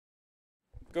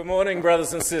Good morning,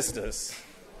 brothers and sisters.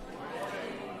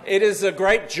 It is a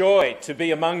great joy to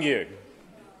be among you.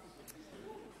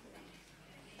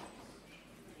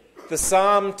 The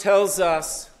psalm tells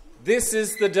us, "This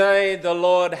is the day the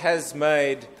Lord has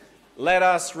made. Let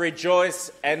us rejoice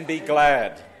and be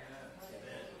glad."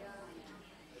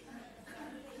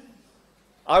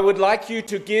 I would like you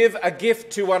to give a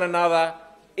gift to one another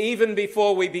even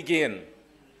before we begin.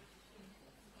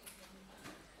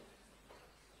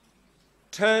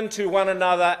 Turn to one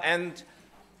another and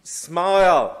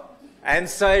smile and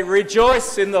say,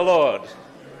 "Rejoice in the Lord."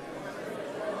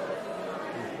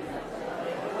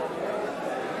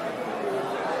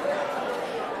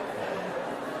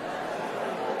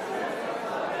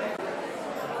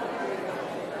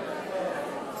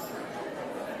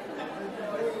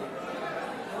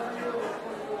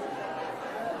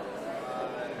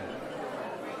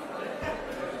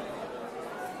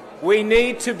 We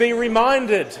need to be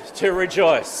reminded to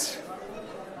rejoice.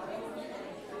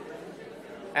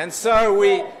 And so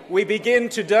we begin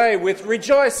today with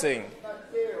rejoicing,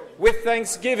 with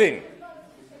thanksgiving,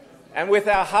 and with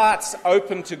our hearts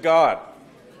open to God.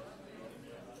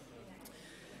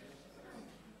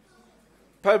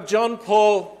 Pope John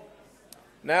Paul,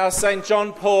 now St.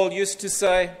 John Paul, used to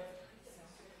say,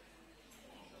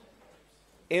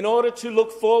 "In order to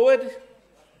look forward,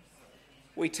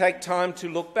 we take time to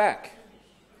look back,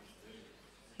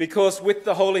 because with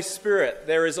the Holy Spirit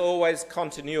there is always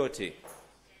continuity."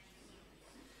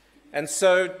 And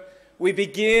so we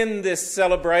begin this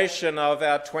celebration of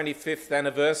our 25th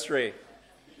anniversary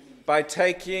by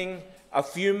taking a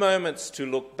few moments to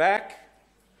look back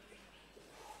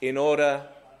in order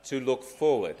to look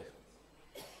forward.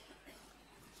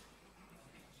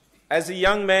 As a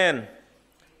young man,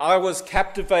 I was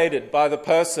captivated by the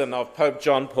person of Pope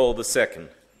John Paul II.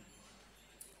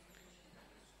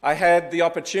 I had the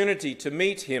opportunity to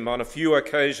meet him on a few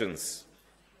occasions.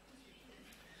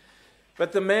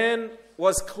 But the man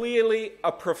was clearly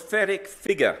a prophetic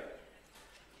figure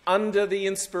under the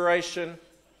inspiration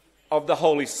of the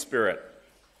Holy Spirit,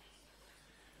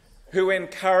 who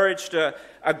encouraged a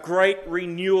great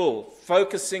renewal,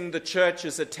 focusing the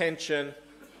Church's attention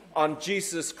on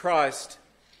Jesus Christ,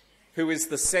 who is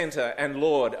the centre and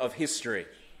Lord of history.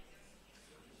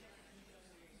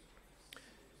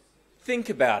 Think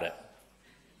about it.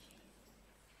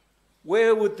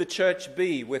 Where would the Church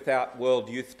be without World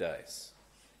Youth Days?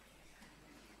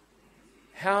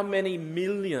 How many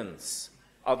millions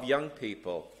of young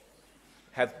people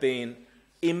have been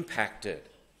impacted,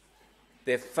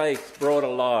 their faith brought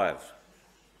alive?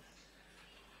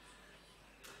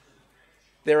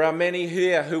 There are many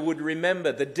here who would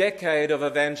remember the decade of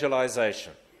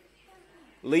evangelization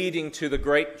leading to the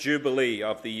great jubilee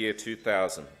of the year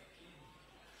 2000.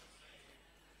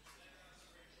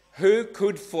 Who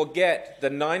could forget the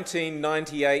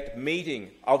 1998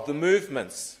 meeting of the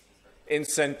movements in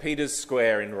St. Peter's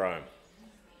Square in Rome?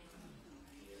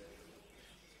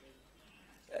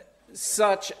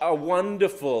 Such a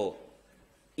wonderful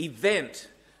event,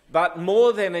 but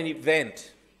more than an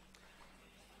event.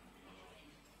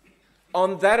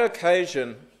 On that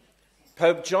occasion,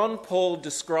 Pope John Paul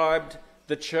described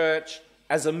the Church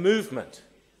as a movement.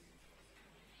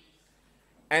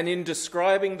 And in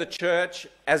describing the Church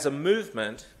as a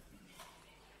movement,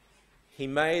 he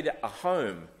made a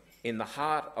home in the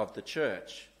heart of the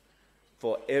Church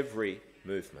for every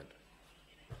movement.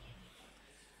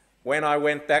 When I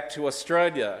went back to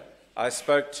Australia, I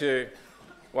spoke to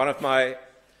one of my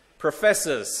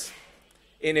professors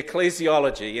in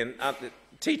ecclesiology and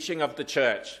teaching of the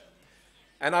Church.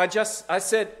 And I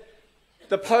said,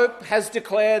 "The Pope has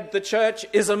declared the Church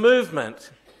is a movement."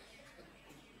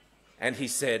 And he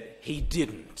said, "He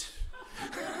didn't."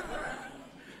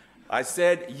 I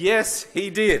said, "Yes,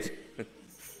 he did."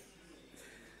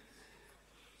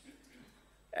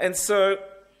 And so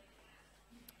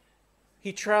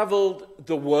he travelled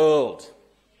the world,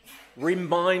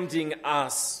 reminding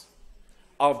us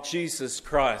of Jesus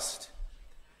Christ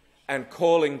and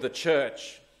calling the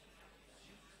Church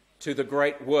to the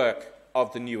great work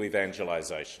of the new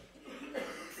evangelization.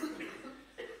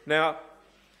 Now,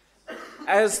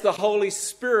 as the Holy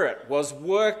Spirit was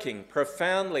working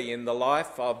profoundly in the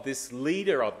life of this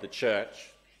leader of the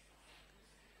Church,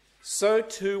 so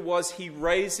too was he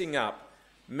raising up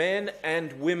men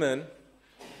and women,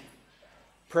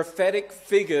 prophetic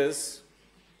figures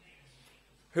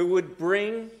who would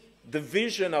bring the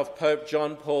vision of Pope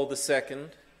John Paul II,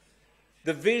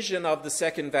 the vision of the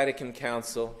Second Vatican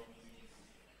Council,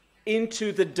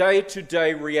 into the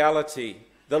day-to-day reality,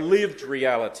 the lived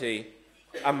reality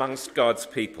amongst God's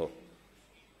people.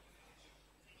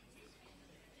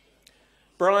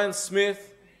 Brian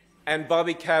Smith and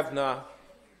Bobby Kavanagh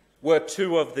were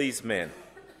two of these men.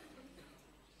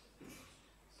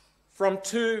 From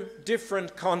two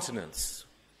different continents,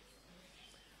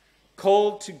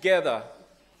 called together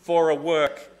for a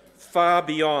work far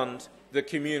beyond the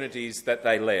communities that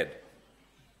they led.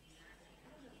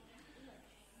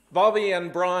 Bobby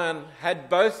and Brian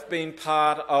had both been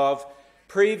part of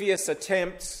previous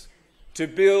attempts to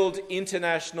build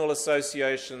international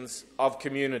associations of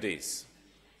communities,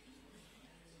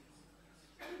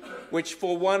 which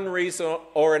for one reason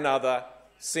or another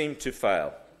seemed to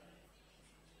fail.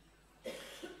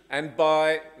 And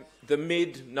by the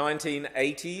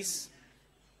mid-1980s,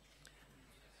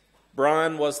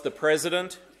 Brian was the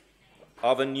president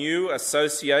of a new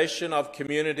association of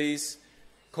communities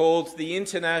called the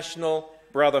International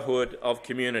Brotherhood of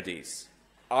Communities,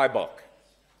 IBOC.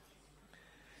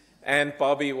 And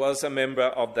Bobby was a member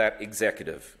of that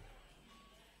executive.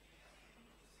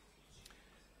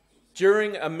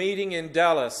 During a meeting in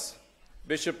Dallas,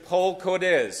 Bishop Paul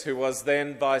Cordes, who was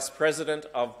then Vice President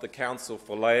of the Council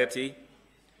for Laity,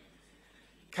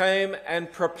 came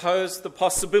and proposed the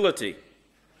possibility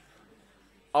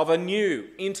of a new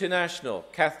international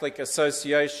Catholic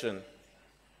association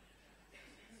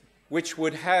which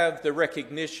would have the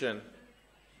recognition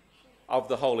of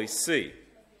the Holy See.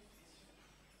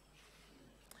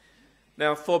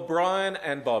 Now, for Brian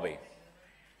and Bobby,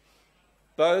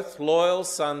 both loyal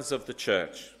sons of the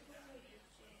Church,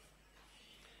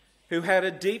 who had a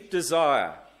deep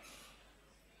desire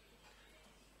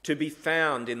to be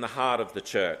found in the heart of the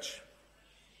Church,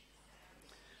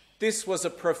 this was a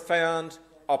profound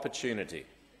opportunity,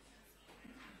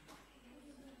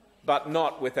 but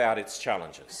not without its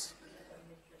challenges.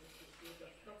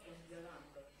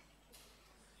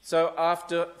 So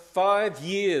after 5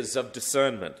 years of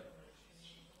discernment,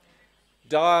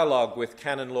 dialogue with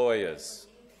canon lawyers,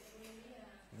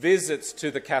 visits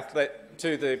to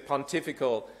the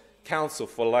Pontifical Council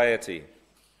for Laity,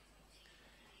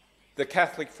 the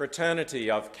Catholic Fraternity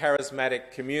of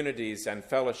Charismatic Communities and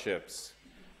Fellowships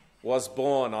was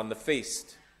born on the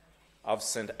feast of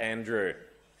St. Andrew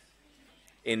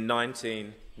in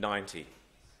 1990,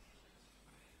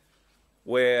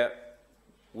 where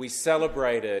we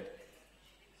celebrated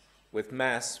with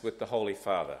Mass with the Holy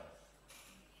Father.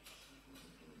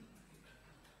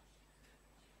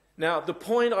 Now, the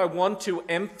point I want to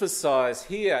emphasize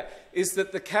here is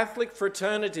that the Catholic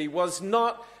fraternity was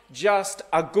not just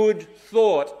a good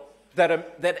thought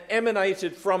that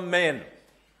emanated from men,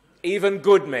 even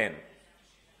good men.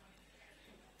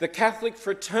 The Catholic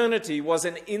fraternity was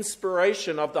an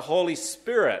inspiration of the Holy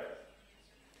Spirit,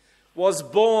 was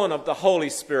born of the Holy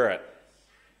Spirit,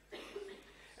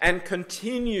 and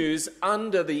continues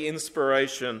under the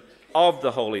inspiration of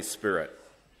the Holy Spirit.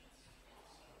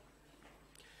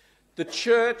 The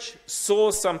Church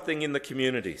saw something in the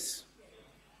communities,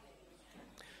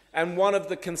 and one of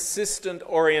the consistent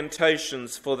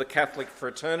orientations for the Catholic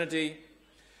fraternity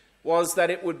was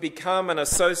that it would become an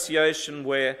association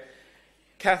where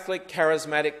Catholic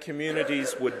charismatic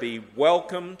communities would be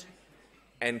welcomed,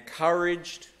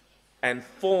 encouraged, and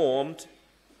formed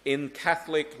in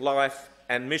Catholic life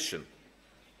and mission,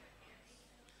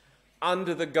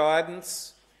 under the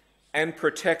guidance and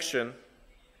protection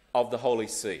of the Holy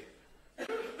See.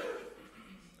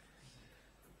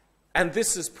 And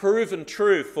this has proven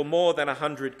true for more than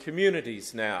 100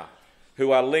 communities now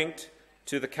who are linked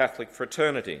to the Catholic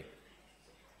fraternity.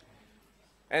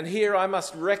 And here I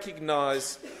must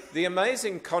recognise the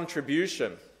amazing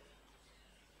contribution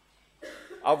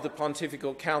of the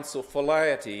Pontifical Council for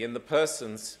Laity in the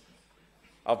persons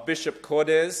of Bishop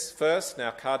Cordes first,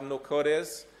 now Cardinal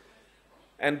Cordes,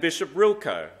 and Bishop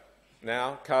Rilko,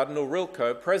 now Cardinal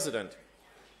Rilko, President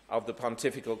of the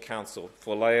Pontifical Council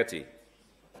for Laity.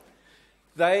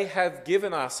 They have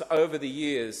given us over the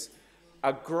years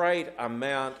a great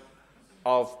amount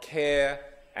of care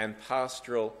and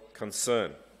pastoral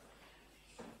concern.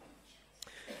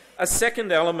 A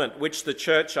second element which the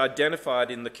Church identified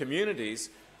in the communities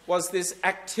was this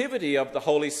activity of the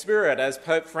Holy Spirit, as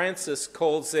Pope Francis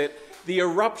calls it, the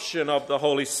eruption of the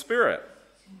Holy Spirit.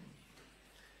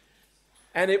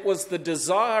 And it was the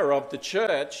desire of the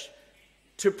Church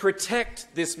to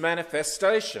protect this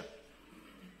manifestation.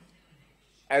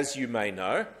 As you may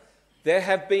know, there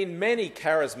have been many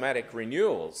charismatic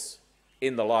renewals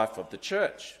in the life of the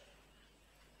Church,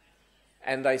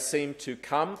 and they seem to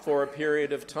come for a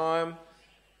period of time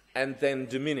and then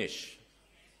diminish.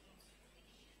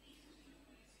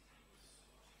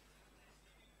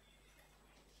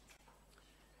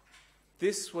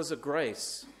 This was a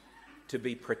grace to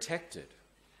be protected.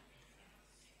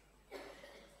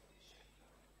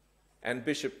 And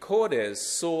Bishop Cordes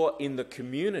saw in the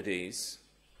communities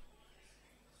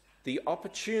the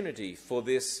opportunity for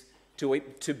this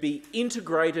to be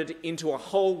integrated into a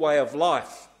whole way of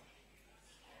life.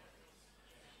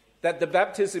 That the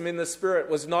baptism in the Spirit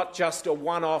was not just a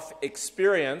one-off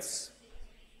experience,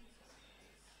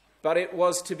 but it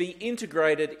was to be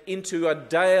integrated into a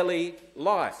daily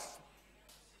life,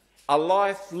 a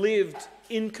life lived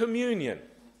in communion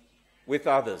with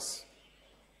others,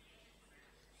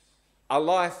 a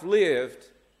life lived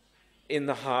in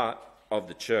the heart of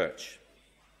the church.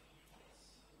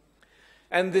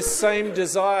 And this same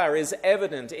desire is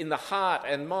evident in the heart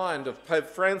and mind of Pope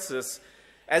Francis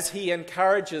as he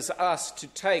encourages us to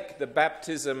take the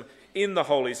baptism in the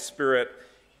Holy Spirit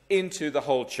into the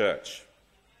whole church.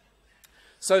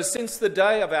 So since the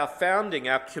day of our founding,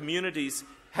 our communities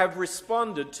have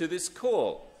responded to this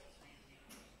call,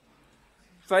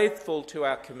 faithful to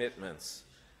our commitments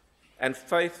and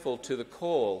faithful to the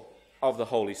call of the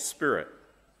Holy Spirit.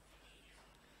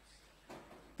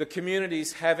 The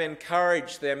communities have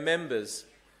encouraged their members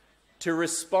to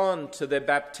respond to their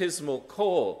baptismal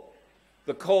call,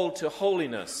 the call to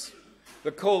holiness,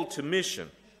 the call to mission,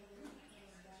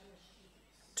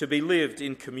 to be lived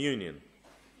in communion.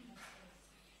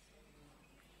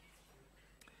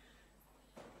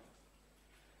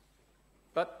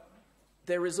 But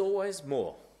there is always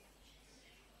more.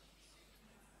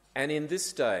 And in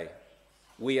this day,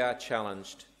 we are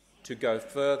challenged to go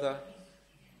further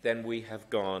than we have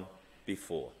gone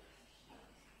before.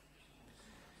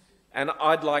 And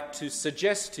I'd like to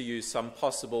suggest to you some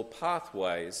possible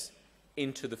pathways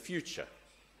into the future.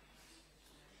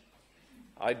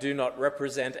 I do not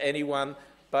represent anyone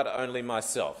but only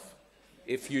myself.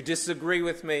 If you disagree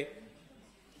with me,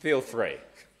 feel free.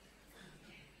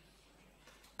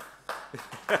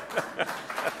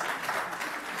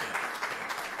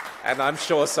 And I'm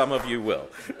sure some of you will.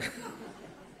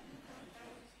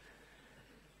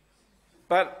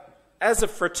 But as a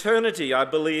fraternity, I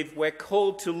believe we're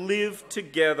called to live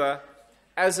together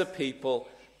as a people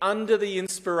under the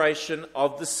inspiration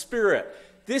of the Spirit.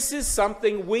 This is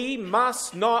something we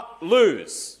must not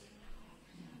lose.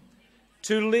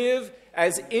 To live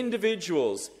as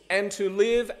individuals and to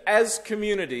live as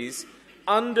communities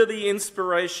under the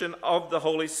inspiration of the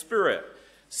Holy Spirit.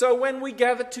 So when we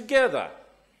gather together,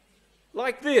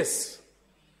 like this,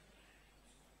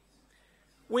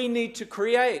 we need to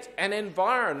create an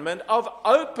environment of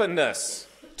openness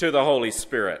to the Holy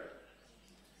Spirit.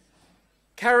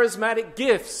 Charismatic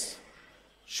gifts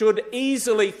should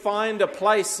easily find a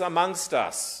place amongst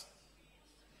us.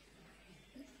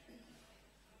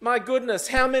 My goodness,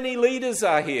 how many leaders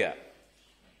are here?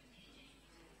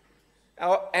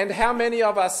 And how many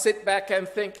of us sit back and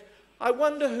think, I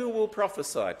wonder who will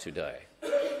prophesy today?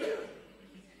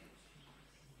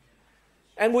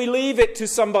 And we leave it to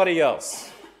somebody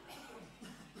else.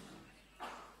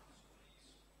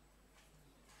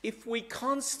 If we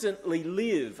constantly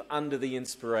live under the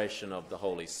inspiration of the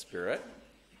Holy Spirit,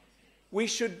 we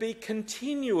should be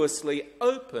continuously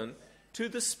open to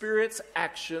the Spirit's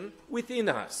action within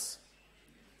us.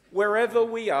 Wherever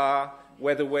we are,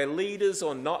 whether we're leaders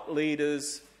or not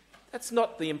leaders, that's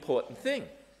not the important thing.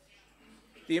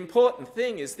 The important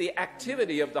thing is the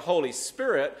activity of the Holy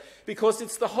Spirit, because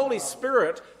it's the Holy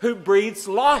Spirit who breathes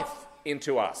life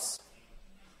into us,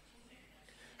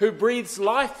 who breathes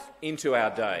life into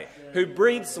our day, who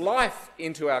breathes life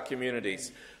into our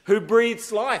communities, who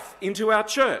breathes life into our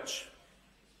church.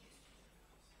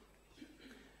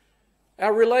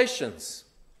 Our relations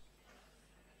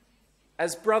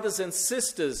as brothers and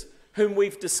sisters whom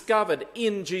we've discovered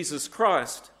in Jesus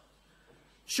Christ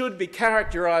should be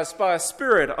characterized by a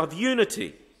spirit of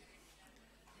unity.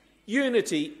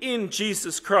 Unity in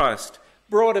Jesus Christ,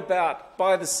 brought about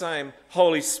by the same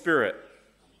Holy Spirit.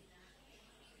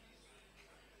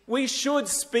 We should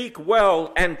speak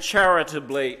well and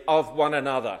charitably of one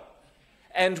another,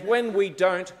 and when we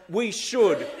don't, we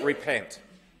should repent.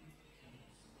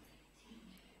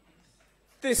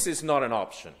 This is not an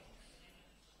option.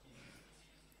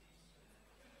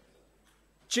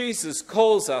 Jesus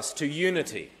calls us to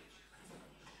unity.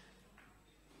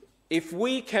 If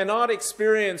we cannot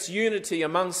experience unity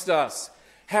amongst us,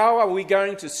 how are we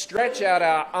going to stretch out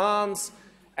our arms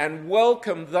and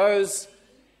welcome those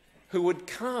who would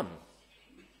come?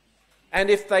 And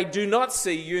if they do not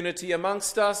see unity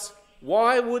amongst us,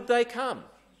 why would they come?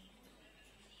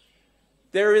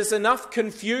 There is enough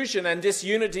confusion and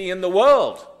disunity in the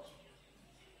world.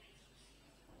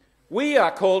 We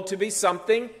are called to be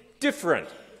something different.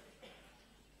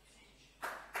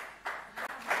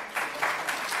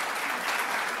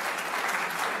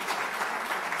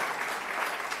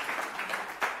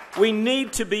 We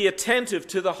need to be attentive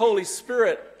to the Holy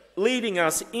Spirit leading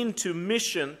us into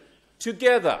mission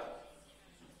together.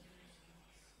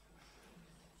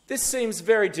 This seems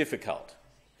very difficult.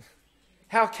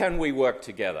 How can we work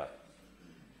together?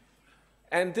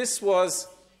 And this was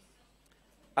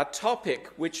a topic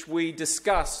which we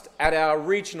discussed at our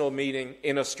regional meeting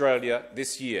in Australia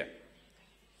this year.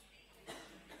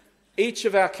 Each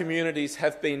of our communities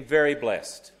have been very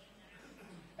blessed,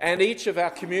 and each of our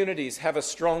communities have a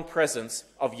strong presence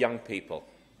of young people.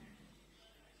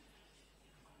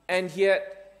 And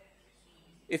yet,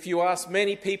 if you ask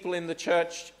many people in the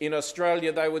church in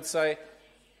Australia, they would say,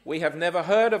 we have never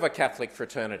heard of a Catholic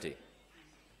fraternity.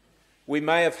 We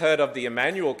may have heard of the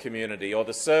Emmanuel community, or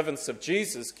the Servants of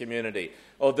Jesus community,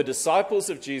 or the Disciples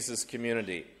of Jesus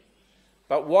community.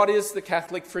 But what is the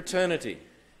Catholic fraternity?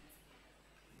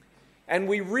 And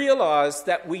we realised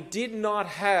that we did not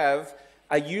have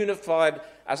a unified,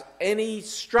 any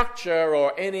structure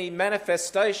or any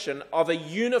manifestation of a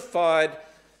unified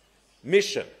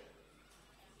mission.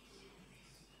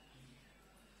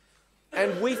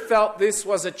 And we felt this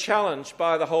was a challenge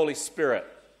by the Holy Spirit.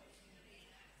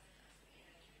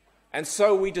 And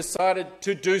so we decided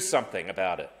to do something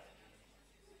about it.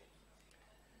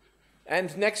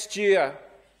 And next year,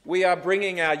 we are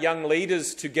bringing our young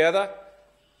leaders together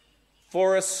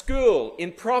for a school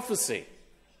in prophecy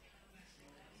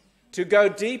to go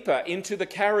deeper into the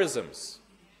charisms.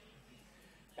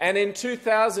 And in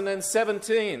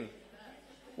 2017,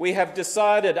 we have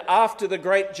decided after the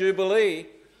Great Jubilee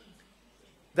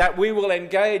that we will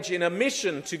engage in a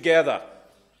mission together,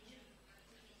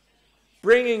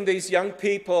 bringing these young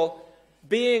people,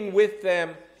 being with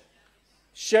them,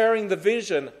 sharing the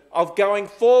vision of going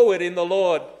forward in the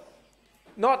Lord,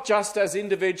 not just as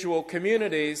individual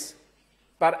communities,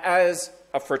 but as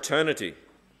a fraternity.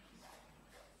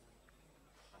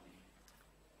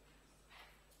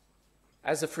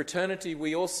 As a fraternity,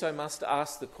 we also must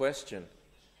ask the question,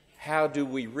 how do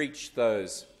we reach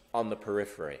those on the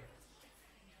periphery?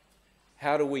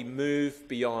 How do we move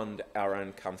beyond our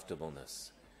own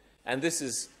comfortableness? And this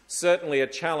is certainly a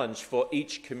challenge for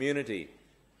each community.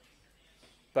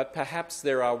 But perhaps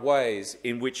there are ways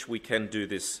in which we can do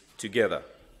this together.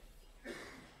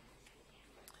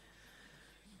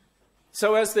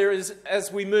 So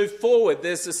as we move forward,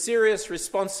 there's a serious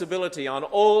responsibility on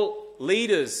all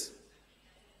leaders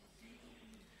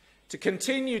to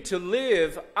continue to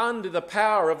live under the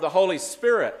power of the Holy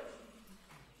Spirit.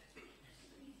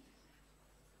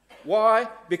 Why?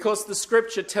 Because the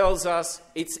Scripture tells us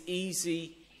it's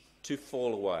easy to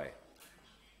fall away.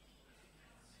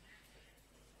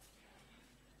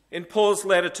 In Paul's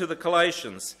letter to the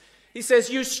Galatians, he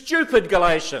says, "You stupid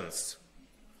Galatians!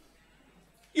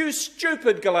 You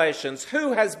stupid Galatians,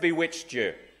 who has bewitched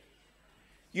you?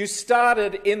 You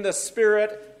started in the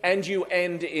Spirit and you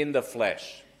end in the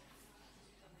flesh."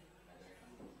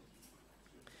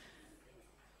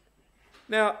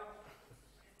 Now,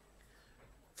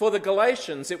 for the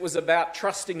Galatians, it was about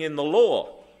trusting in the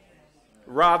law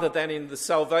rather than in the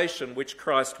salvation which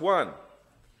Christ won.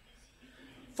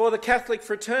 For the Catholic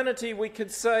fraternity, we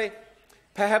could say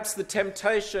perhaps the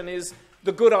temptation is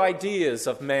the good ideas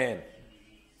of man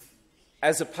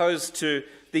as opposed to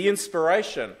the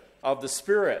inspiration of the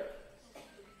Spirit,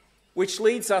 which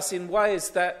leads us in ways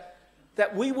that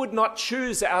we would not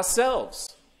choose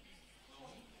ourselves.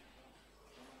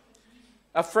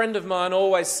 A friend of mine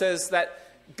always says that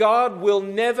God will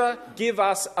never give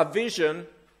us a vision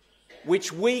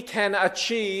which we can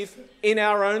achieve in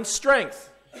our own strength.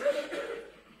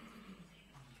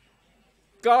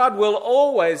 God will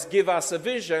always give us a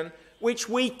vision which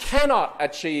we cannot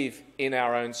achieve in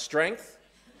our own strength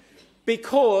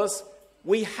because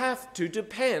we have to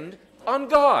depend on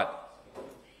God.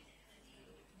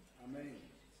 Amen.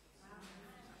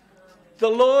 The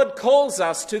Lord calls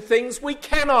us to things we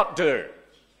cannot do,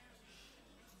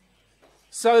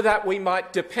 so that we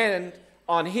might depend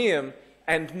on Him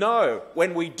and know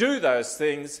when we do those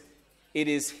things, it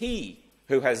is He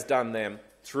who has done them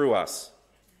through us.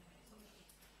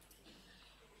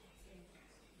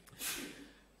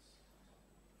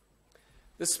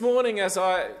 This morning, as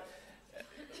I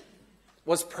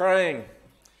was praying,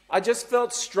 I just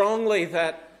felt strongly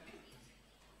that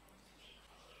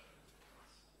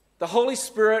the Holy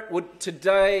Spirit would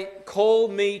today call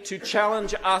me to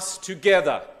challenge us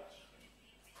together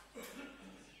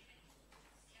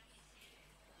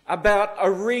about a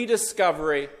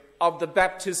rediscovery of the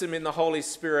baptism in the Holy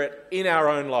Spirit in our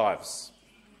own lives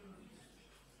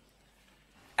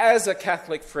as a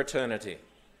Catholic fraternity.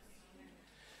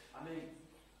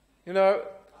 You know,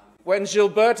 when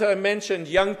Gilberto mentioned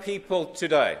young people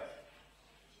today,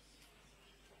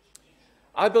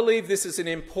 I believe this is an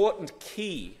important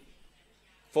key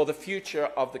for the future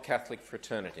of the Catholic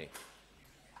fraternity.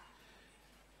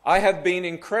 I have been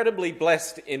incredibly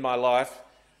blessed in my life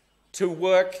to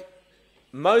work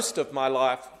most of my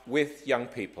life with young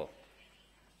people.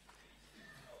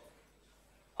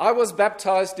 I was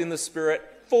baptized in the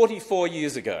Spirit 44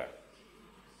 years ago.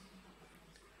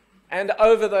 And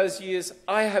over those years,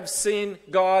 I have seen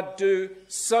God do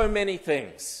so many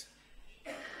things.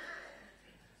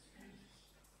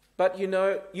 But you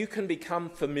know, you can become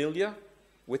familiar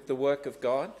with the work of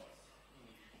God.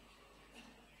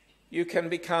 You can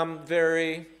become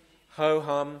very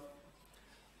ho-hum.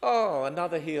 Oh,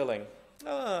 another healing.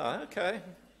 Oh, okay.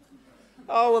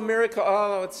 Oh, a miracle.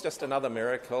 Oh, it's just another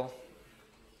miracle.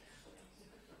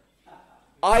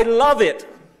 I love it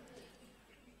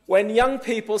when young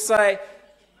people say,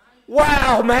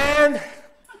 "Wow, man,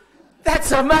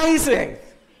 that's amazing."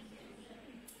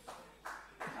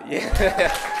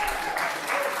 Yeah.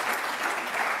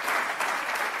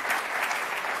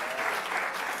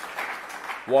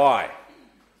 Why?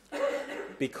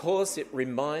 Because it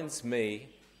reminds me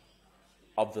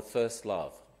of the first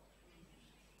love.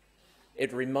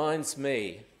 It reminds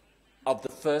me of the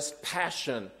first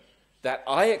passion that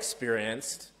I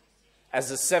experienced as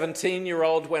a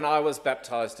 17-year-old when I was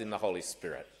baptized in the Holy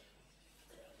Spirit.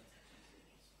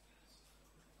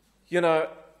 You know,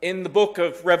 in the book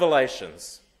of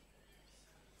Revelations,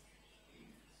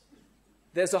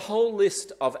 there's a whole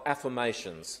list of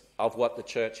affirmations of what the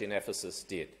church in Ephesus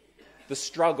did. The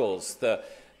struggles,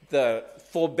 the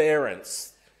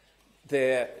forbearance,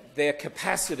 their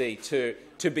capacity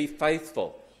to be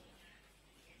faithful.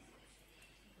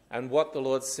 And what the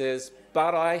Lord says,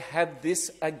 "But I have this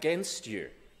against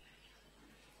you.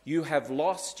 You have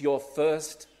lost your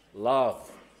first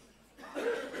love."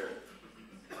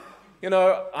 You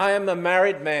know, I am a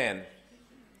married man.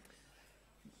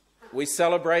 We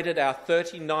celebrated our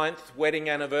 39th wedding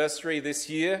anniversary this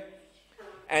year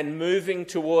and moving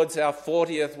towards our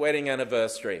 40th wedding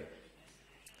anniversary.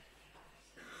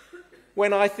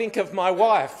 When I think of my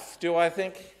wife, do I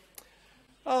think,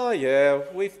 "Oh yeah,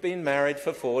 we've been married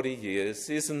for 40 years,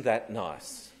 isn't that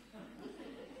nice?"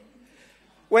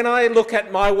 When I look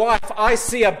at my wife, I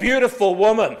see a beautiful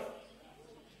woman.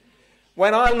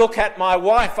 When I look at my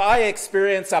wife, I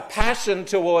experience a passion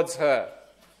towards her.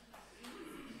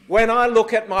 When I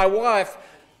look at my wife,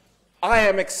 I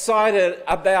am excited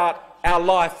about our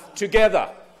life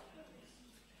together.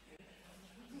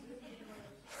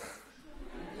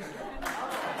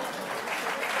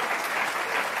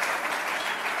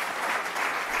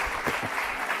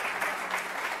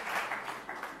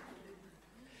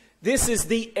 This is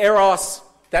the eros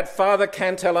that Father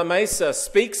Cantalamessa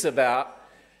speaks about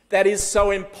that is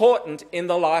so important in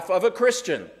the life of a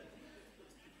Christian.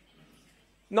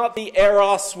 Not the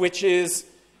eros which is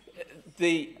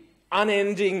the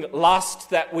unending lust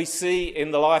that we see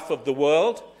in the life of the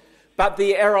world, but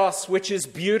the eros which is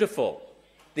beautiful,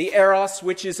 the eros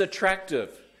which is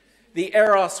attractive, the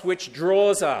eros which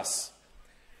draws us,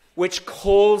 which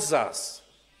calls us,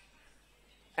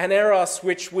 an eros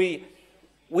which we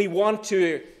want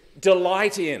to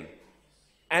delight in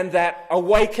and that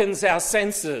awakens our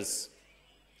senses,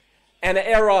 an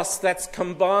eros that's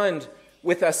combined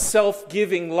with a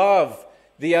self-giving love,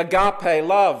 the agape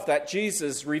love that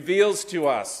Jesus reveals to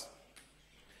us.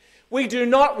 We do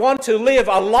not want to live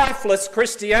a lifeless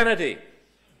Christianity.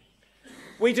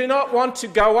 We do not want to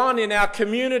go on in our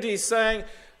community saying,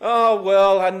 "Oh,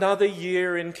 well, another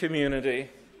year in community.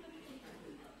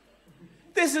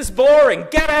 This is boring.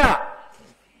 Get out.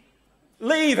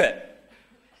 Leave it.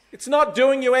 It's not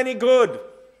doing you any good."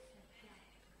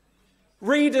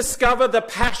 Rediscover the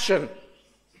passion.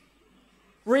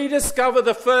 Rediscover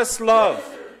the first love.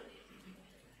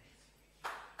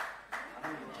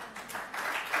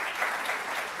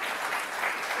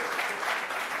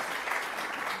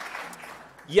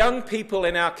 Young people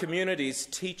in our communities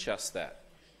teach us that.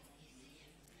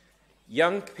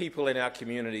 Young people in our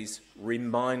communities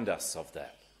remind us of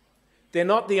that. They're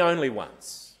not the only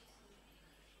ones.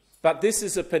 But this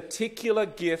is a particular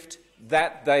gift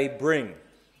that they bring.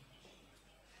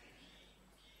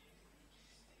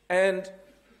 And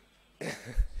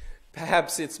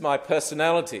perhaps it's my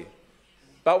personality,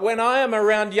 but when I am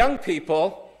around young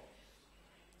people,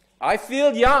 I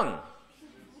feel young.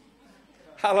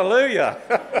 Hallelujah.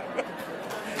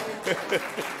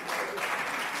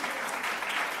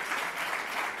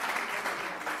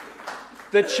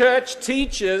 The church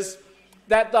teaches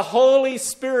that the Holy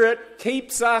Spirit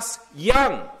keeps us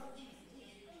young.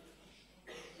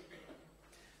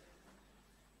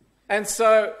 And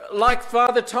so, like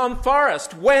Father Tom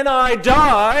Forrest, when I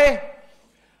die,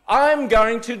 I'm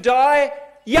going to die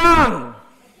young,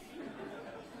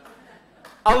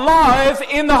 alive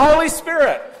in the Holy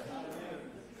Spirit.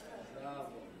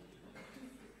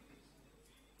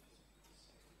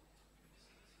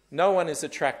 No one is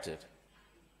attracted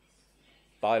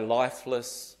by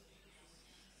lifeless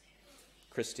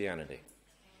Christianity.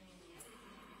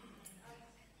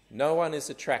 No one is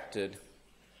attracted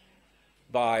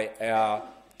by our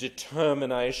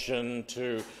determination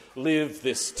to live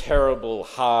this terrible,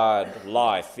 hard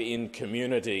life in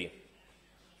community.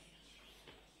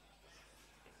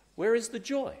 Where is the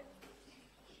joy?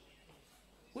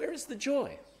 Where is the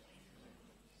joy?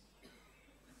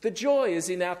 The joy is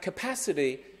in our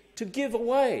capacity to give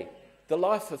away the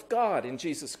life of God in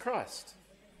Jesus Christ.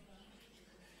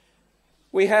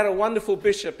 We had a wonderful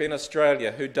bishop in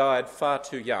Australia who died far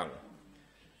too young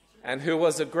and who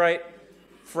was a great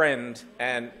friend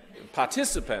and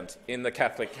participant in the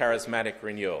Catholic Charismatic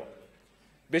Renewal,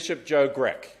 Bishop Joe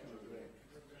Grech.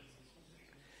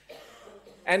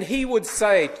 And he would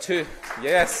say to,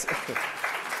 yes,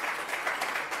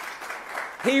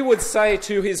 he would say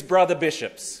to his brother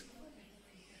bishops,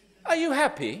 "Are you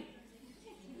happy?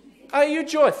 Are you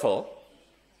joyful?"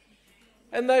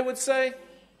 And they would say,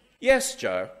 "Yes,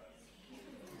 Joe."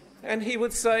 And he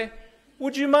would say,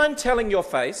 "Would you mind telling your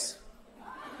face?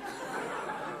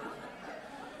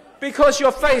 Because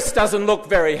your face doesn't look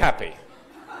very happy.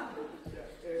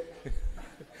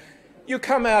 You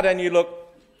come out and you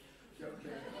look..."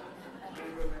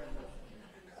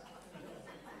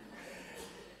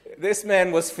 This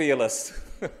man was fearless.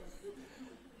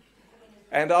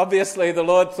 And obviously the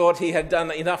Lord thought he had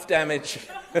done enough damage.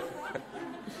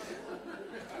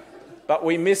 But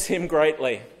we miss him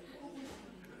greatly.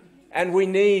 And we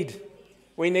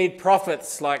need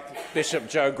prophets like Bishop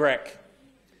Joe Grech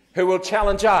who will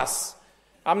challenge us.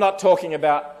 I'm not talking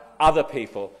about other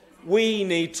people. We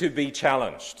need to be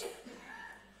challenged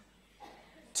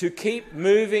to keep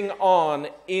moving on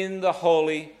in the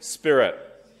Holy Spirit.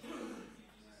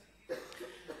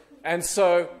 And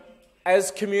so,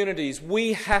 as communities,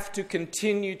 we have to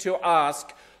continue to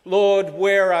ask, "Lord,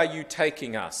 where are you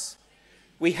taking us?"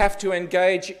 We have to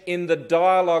engage in the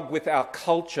dialogue with our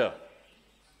culture,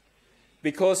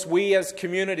 because we as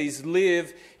communities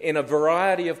live in a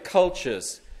variety of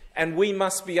cultures and we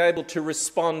must be able to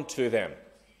respond to them.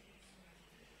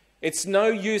 It's no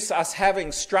use us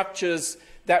having structures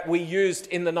that we used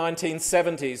in the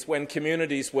 1970s when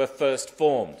communities were first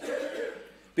formed,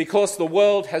 because the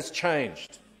world has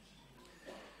changed.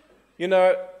 You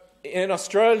know, in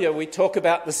Australia we talk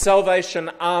about the Salvation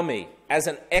Army as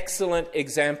an excellent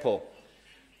example.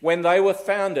 When they were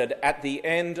founded at the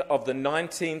end of the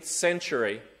 19th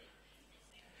century,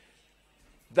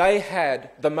 they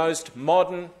had the most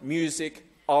modern music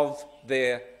of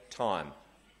their time.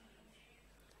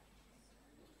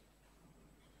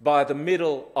 By the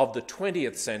middle of the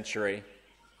 20th century,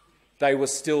 they were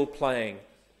still playing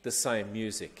the same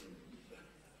music.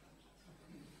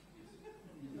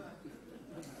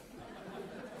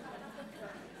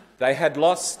 They had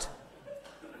lost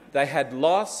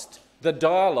the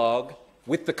dialogue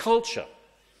with the culture.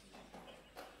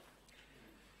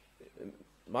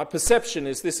 My perception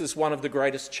is this is one of the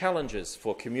greatest challenges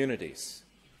for communities,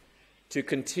 to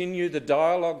continue the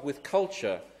dialogue with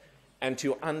culture and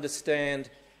to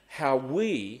understand how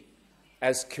we,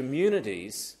 as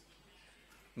communities,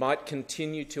 might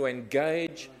continue to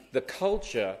engage the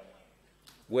culture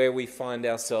where we find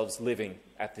ourselves living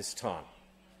at this time.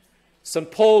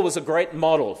 St. Paul was a great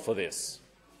model for this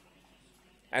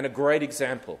and a great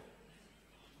example.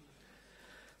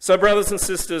 So, brothers and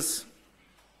sisters,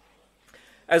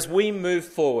 as we move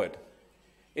forward,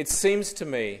 it seems to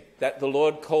me that the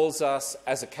Lord calls us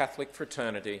as a Catholic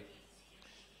fraternity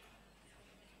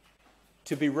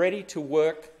to be ready to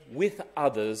work with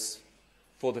others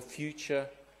for the future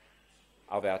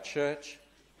of our church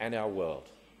and our world.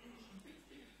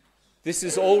 This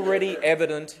is already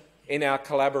evident in our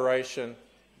collaboration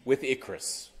with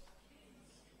ICRIS.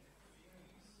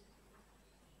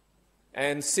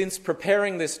 And since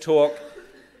preparing this talk,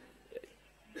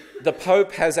 the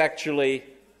Pope has actually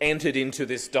entered into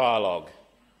this dialogue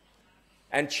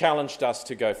and challenged us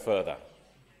to go further.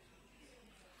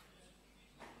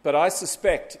 But I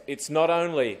suspect it's not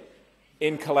only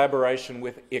in collaboration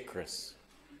with ICRIS,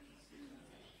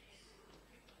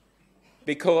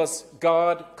 because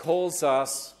God calls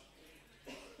us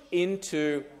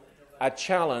into a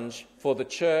challenge for the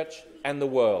church and the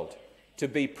world to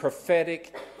be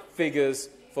prophetic figures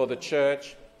for the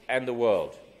church and the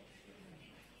world.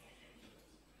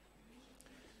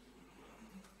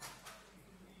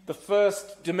 The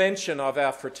first dimension of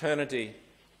our fraternity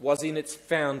was in its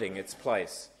founding, its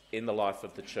place in the life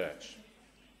of the church.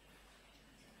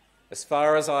 As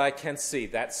far as I can see,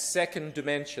 that second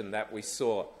dimension that we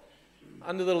saw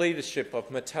under the leadership of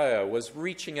Matteo was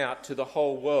reaching out to the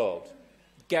whole world,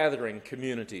 gathering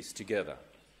communities together.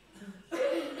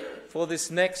 For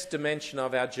this next dimension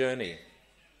of our journey,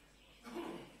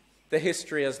 the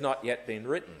history has not yet been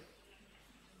written.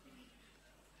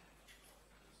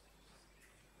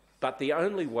 But the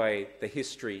only way the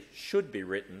history should be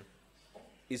written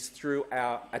is through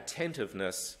our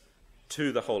attentiveness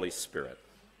to the Holy Spirit.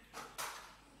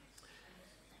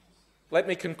 Let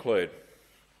me conclude.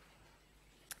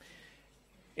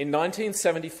 In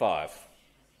 1975,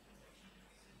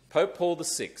 Pope Paul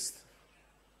VI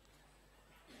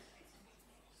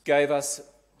gave us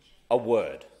a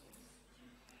word,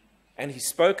 and he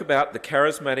spoke about the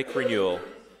charismatic renewal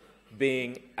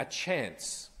being a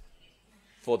chance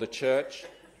for the church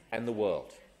and the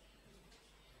world.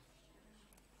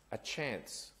 A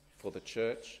chance for the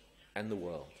church and the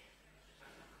world.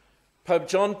 Pope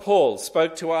John Paul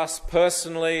spoke to us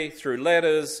personally through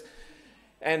letters,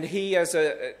 and he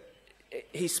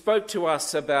spoke to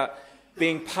us about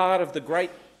being part of the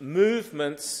great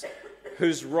movements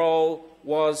whose role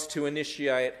was to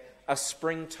initiate a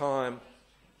springtime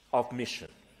of mission.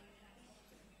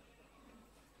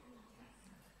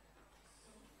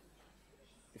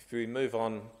 If we move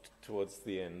on towards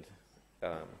the end,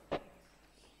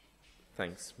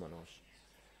 thanks, Manoj.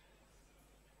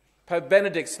 Pope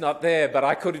Benedict's not there, but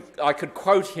I could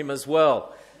quote him as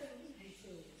well.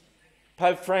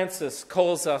 Pope Francis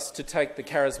calls us to take the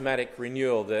charismatic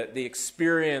renewal, the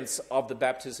experience of the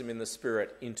baptism in the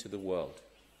Spirit, into the world.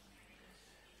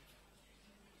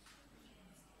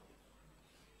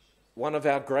 One of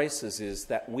our graces is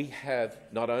that we have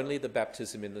not only the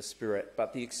baptism in the Spirit,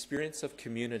 but the experience of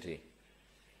community,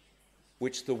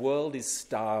 which the world is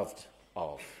starved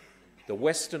of. The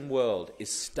Western world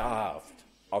is starved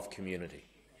of community.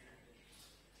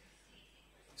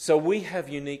 So we have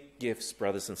unique gifts,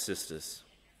 brothers and sisters.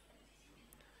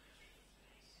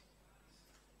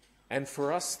 And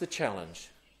for us, the challenge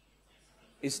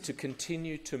is to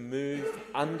continue to move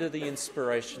under the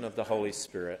inspiration of the Holy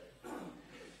Spirit,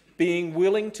 being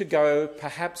willing to go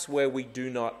perhaps where we do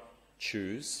not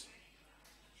choose,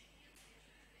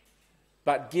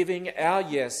 but giving our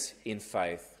yes in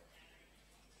faith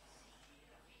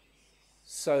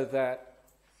so that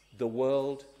the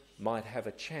world might have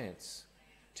a chance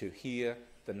to hear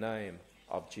the name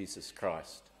of Jesus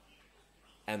Christ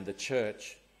and the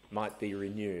church might be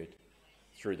renewed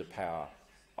through the power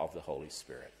of the Holy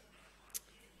Spirit.